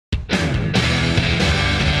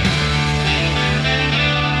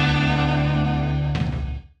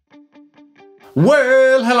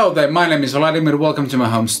Well, hello there, my name is Vladimir, welcome to my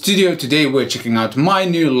home studio. Today we're checking out my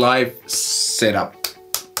new live setup.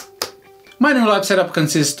 My new live setup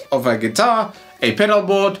consists of a guitar, a pedal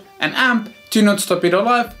board, an amp, 2 notes Torpedo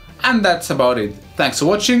live, and that's about it. Thanks for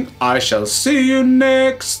watching, I shall see you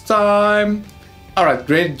next time. Alright,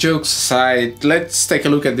 great jokes aside, let's take a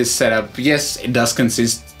look at this setup. Yes, it does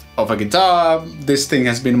consist of a guitar. This thing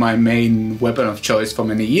has been my main weapon of choice for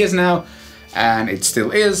many years now, and it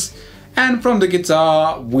still is. And from the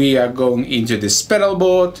guitar we are going into this pedal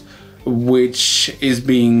board, which is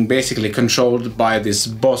being basically controlled by this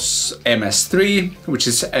Boss MS3, which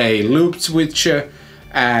is a loop switcher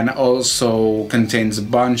and also contains a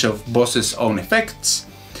bunch of Boss's own effects.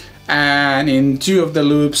 And in 2 of the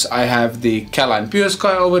loops I have the Caline Pure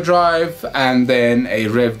Sky overdrive and then a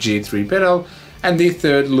Revv G3 pedal, and the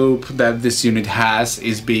 3rd loop that this unit has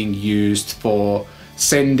is being used for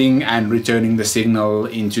sending and returning the signal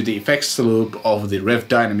into the effects loop of the Revv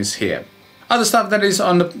Dynamis here. Other stuff that is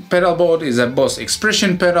on the pedal board is a Boss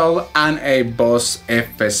Expression pedal and a Boss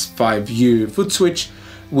FS5U foot switch,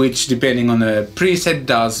 which depending on the preset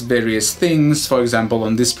does various things. For example,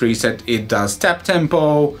 on this preset it does tap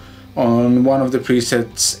tempo. On one of the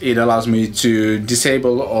presets it allows me to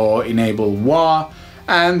disable or enable wah.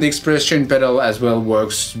 And the expression pedal as well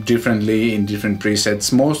works differently in different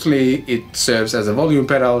presets. Mostly it serves as a volume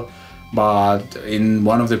pedal, but in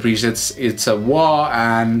one of the presets it's a wah,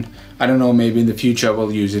 and I don't know, maybe in the future I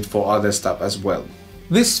will use it for other stuff as well.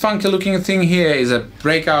 This funky looking thing here is a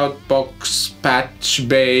breakout box, patch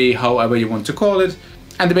bay, however you want to call it.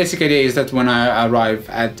 And the basic idea is that when I arrive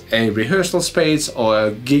at a rehearsal space or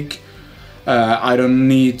a gig, I don't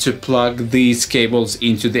need to plug these cables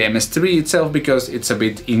into the MS3 itself because it's a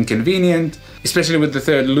bit inconvenient, especially with the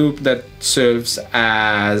 3rd loop that serves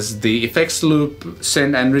as the effects loop,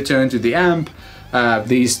 send and return to the amp.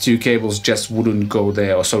 These 2 cables just wouldn't go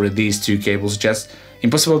there, or sorry, these 2 cables just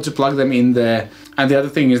impossible to plug them in there. And the other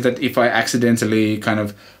thing is that if I accidentally kind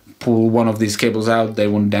of pull one of these cables out, they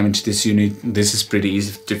won't damage this unit. This is pretty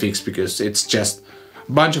easy to fix because it's just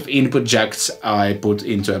a bunch of input jacks I put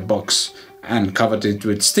into a box and covered it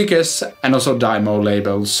with stickers and also Dymo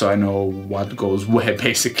labels, so I know what goes where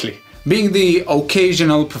basically. Being the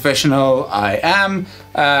occasional professional I am,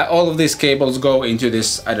 all of these cables go into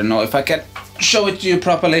this, I don't know if I can show it to you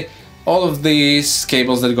properly, all of these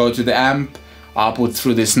cables that go to the amp are put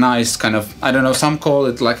through this nice kind of, I don't know, some call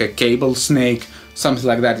it like a cable snake, something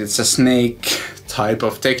like that. It's a snake type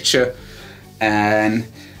of texture, and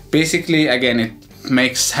basically again it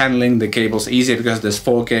makes handling the cables easier because there's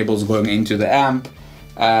 4 cables going into the amp,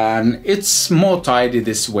 and it's more tidy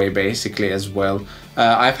this way basically as well.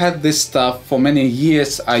 I've had this stuff for many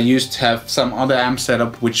years. I used to have some other amp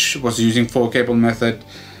setup which was using 4 cable method,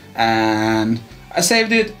 and I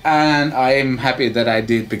saved it and I am happy that I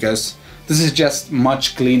did because this is just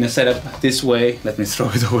much cleaner setup this way. Let me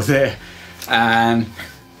throw it over there, and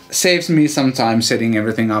saves me some time setting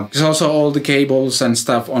everything up. Because also all the cables and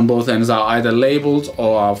stuff on both ends are either labeled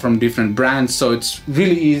or are from different brands, so it's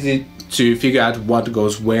really easy to figure out what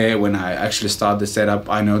goes where when I actually start the setup.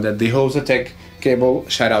 I know that the Hosertech cable,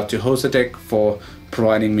 shout out to Hosertech for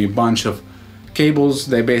providing me a bunch of cables.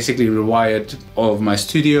 They basically rewired all of my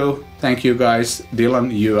studio. Thank you guys.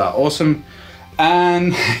 Dylan, you are awesome.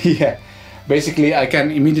 And yeah, basically I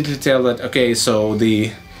can immediately tell that, okay, so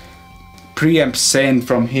the preamp send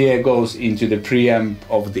from here goes into the preamp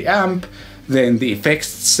of the amp, then the effects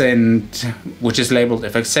send, which is labeled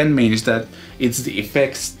effects send, means that it's the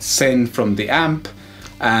effects send from the amp,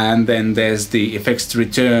 and then there's the effects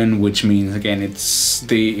return, which means again it's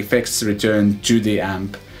the effects return to the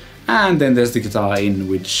amp, and then there's the guitar in,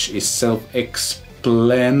 which is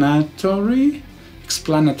self-explanatory,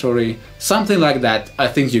 something like that. I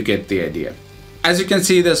think you get the idea. As you can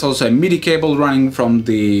see, there's also a MIDI cable running from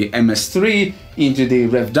the MS3 into the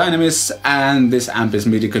Revv Dynamis, and this amp is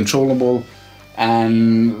MIDI controllable.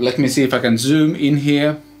 And let me see if I can zoom in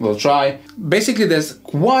here. We'll try. Basically, there's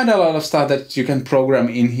quite a lot of stuff that you can program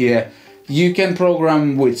in here. You can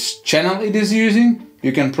program which channel it is using.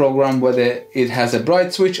 You can program whether it has a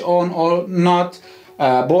bright switch on or not.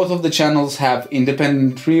 Both of the channels have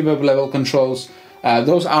independent reverb level controls.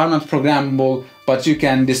 Those are not programmable, but you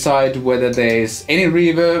can decide whether there's any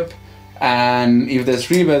reverb, and if there's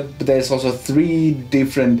reverb, there's also 3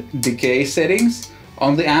 different decay settings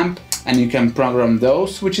on the amp, and you can program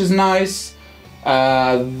those, which is nice.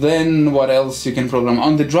 Then what else you can program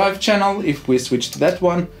on the drive channel? If we switch to that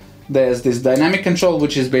one, there's this dynamic control,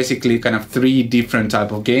 which is basically kind of 3 different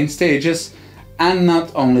type of gain stages. And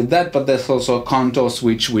not only that, but there's also a contour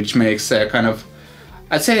switch, which makes a kind of,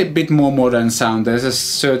 I'd say, a bit more modern sound. There's a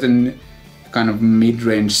certain kind of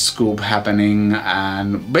mid-range scoop happening,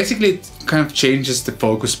 and basically it kind of changes the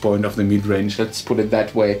focus point of the mid-range, let's put it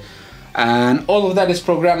that way. And all of that is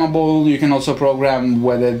programmable. You can also program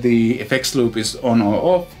whether the effects loop is on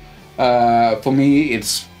or off. For me,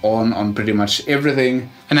 it's on pretty much everything.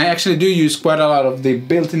 And I actually do use quite a lot of the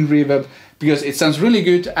built-in reverb because it sounds really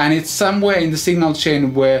good, and it's somewhere in the signal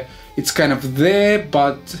chain where it's kind of there,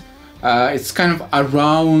 but it's kind of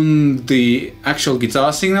around the actual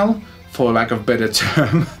guitar signal, for lack of a better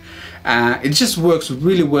term. It just works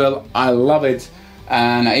really well. I love it.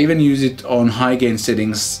 And I even use it on high gain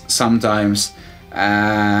settings sometimes,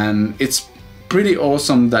 and it's pretty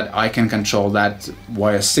awesome that I can control that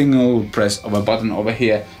via a single press of a button over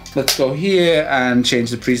here. Let's go here and change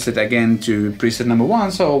the preset again to preset number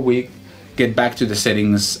 1, so we get back to the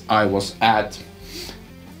settings I was at.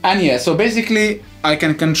 And yeah, so basically I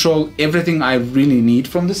can control everything I really need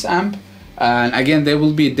from this amp. And again, there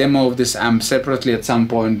will be a demo of this amp separately at some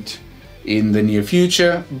point in the near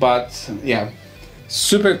future, but yeah.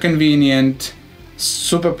 Super convenient,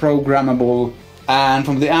 super programmable, and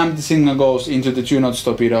from the amp the signal goes into the 2-Notes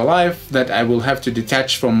Torpedo Live that I will have to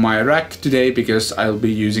detach from my rack today because I'll be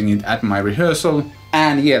using it at my rehearsal.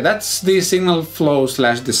 And yeah, that's the signal flow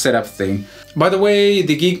slash the setup thing. By the way,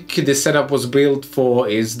 the gig the setup was built for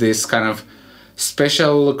is this kind of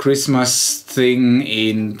special Christmas thing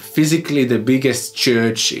in physically the biggest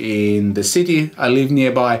church in the city I live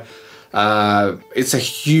nearby. It's a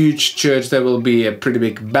huge church. There will be a pretty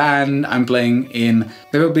big band I'm playing in.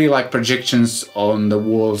 There will be like projections on the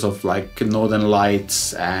walls of like northern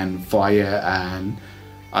lights and fire and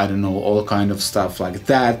I don't know, all kind of stuff like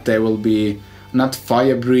that. There will be not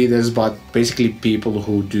fire breathers, but basically people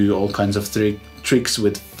who do all kinds of tricks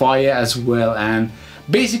with fire as well, and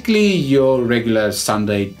basically your regular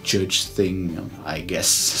Sunday church thing, I guess.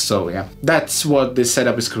 So yeah, that's what this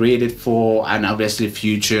setup is created for, and obviously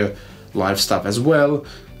future live stuff as well.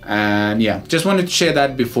 And yeah, just wanted to share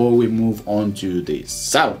that before we move on to the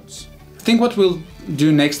sounds. I think what we'll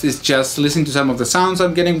do next is just listen to some of the sounds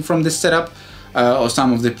I'm getting from this setup, or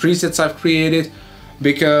some of the presets I've created,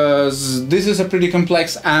 because this is a pretty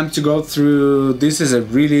complex amp to go through. This is a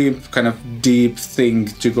really kind of deep thing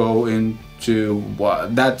to go into.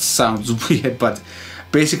 That sounds weird, but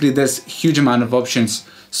basically there's a huge amount of options.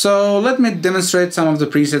 So let me demonstrate some of the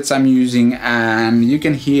presets I'm using, and you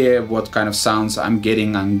can hear what kind of sounds I'm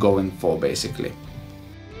getting and going for basically.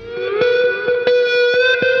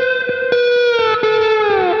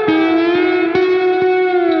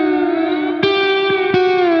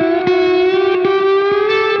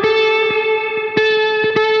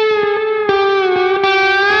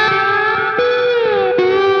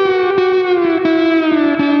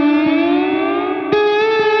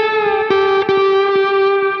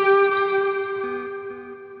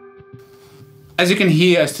 As you can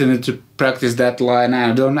hear, I still need to practice that line.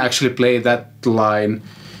 I don't actually play that line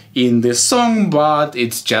in this song, but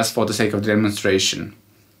it's just for the sake of the demonstration.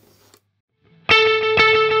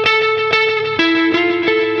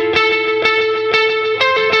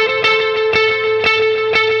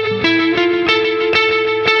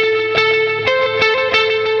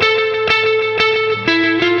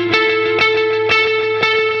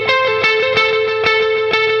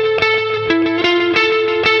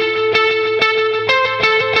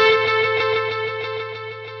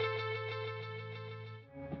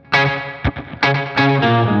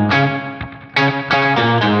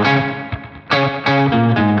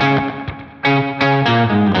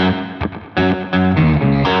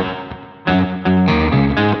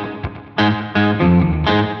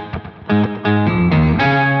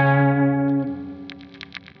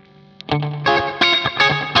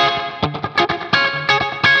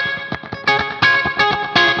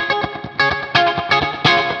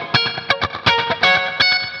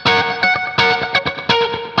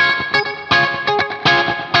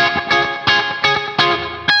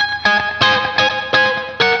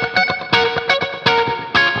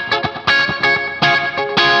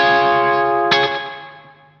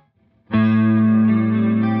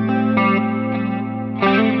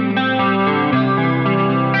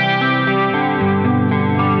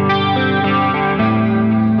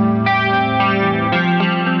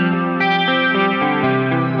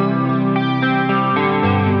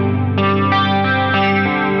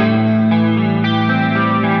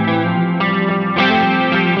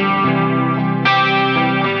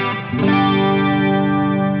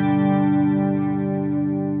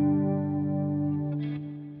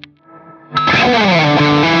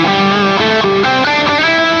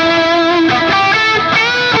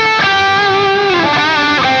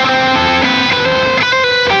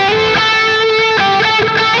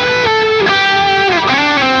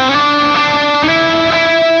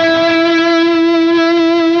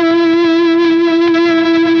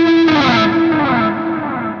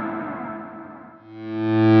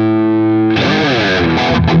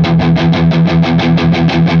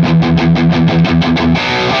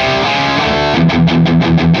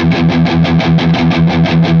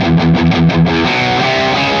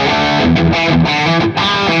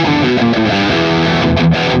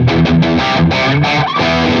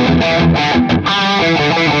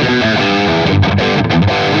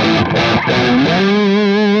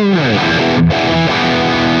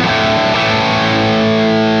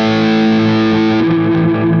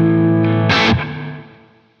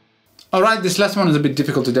 Alright, this last one is a bit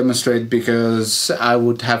difficult to demonstrate because I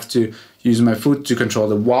would have to use my foot to control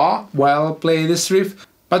the wah while I play this riff.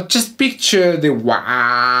 But just picture the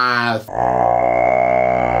wah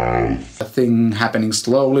thing happening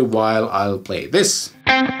slowly while I'll play this.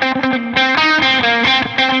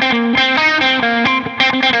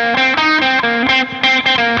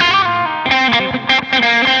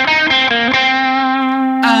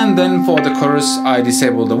 And then for the chorus I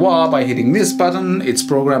disable the wah by hitting this button. It's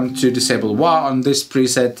programmed to disable wah on this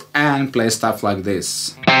preset and play stuff like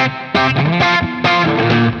this.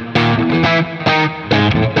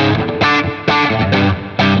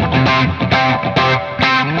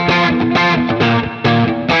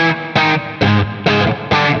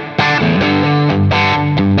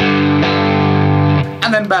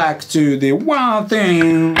 And then back to the wah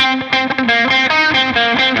thing.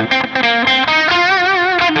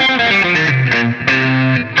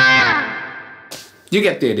 You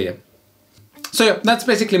get the idea. So yeah, that's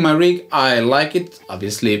basically my rig. I like it,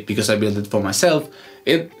 obviously, because I built it for myself.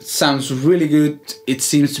 It sounds really good. It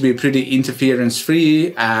seems to be pretty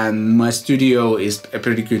interference-free, and my studio is a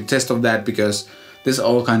pretty good test of that because there's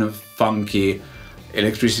all kind of funky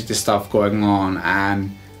electricity stuff going on,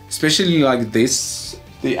 and especially like this,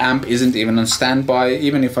 the amp isn't even on standby.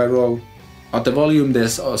 Even if I roll out the volume,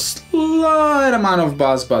 there's a slight amount of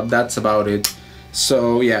buzz, but that's about it.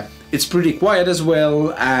 So yeah, it's pretty quiet as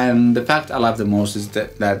well, and the fact I love the most is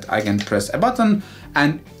that I can press a button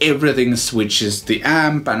and everything switches the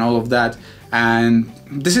amp and all of that. And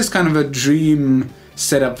this is kind of a dream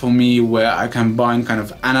setup for me where I combine kind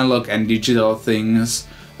of analog and digital things,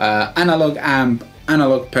 analog amp,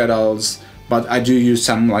 analog pedals, but I do use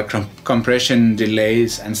some like compression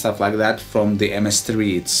delays and stuff like that from the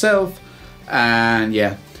MS3 itself. And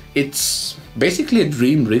yeah, it's basically a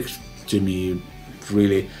dream rig to me,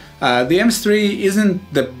 really. The MS3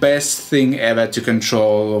 isn't the best thing ever to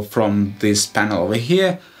control from this panel over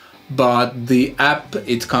here, but the app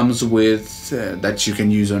it comes with that you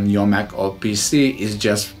can use on your Mac or PC is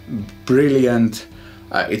just brilliant.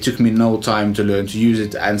 It took me no time to learn to use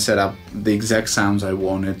it and set up the exact sounds I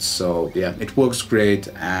wanted, so yeah, it works great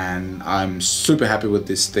and I'm super happy with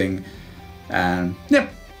this thing. And yeah,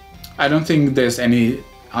 I don't think there's any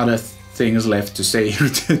other things left to say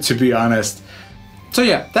to be honest. So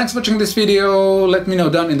yeah, thanks for watching this video. Let me know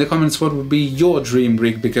down in the comments what would be your dream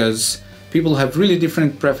rig, because people have really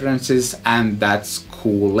different preferences and that's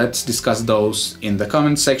cool. Let's discuss those in the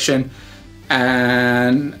comments section.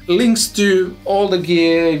 And links to all the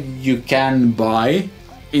gear you can buy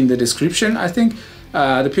in the description, I think.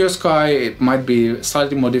 The Pure Sky, it might be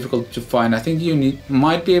slightly more difficult to find. I think you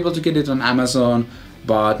might be able to get it on Amazon,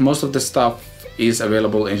 but most of the stuff is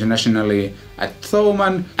available internationally at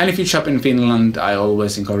Thoman. And if you shop in Finland, I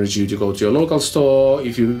always encourage you to go to your local store.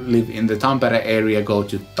 If you live in the Tampere area, go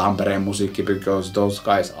to Tampere Musiikki, because those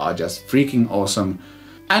guys are just freaking awesome.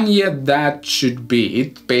 And yeah, that should be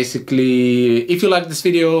it. Basically, if you like this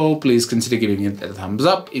video, please consider giving it a thumbs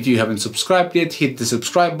up. If you haven't subscribed yet, hit the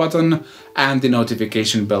subscribe button and the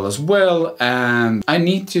notification bell as well. And I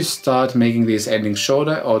need to start making these endings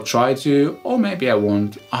shorter, or try to, or maybe I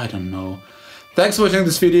won't, I don't know. Thanks for watching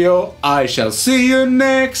this video. I shall see you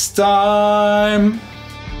next time.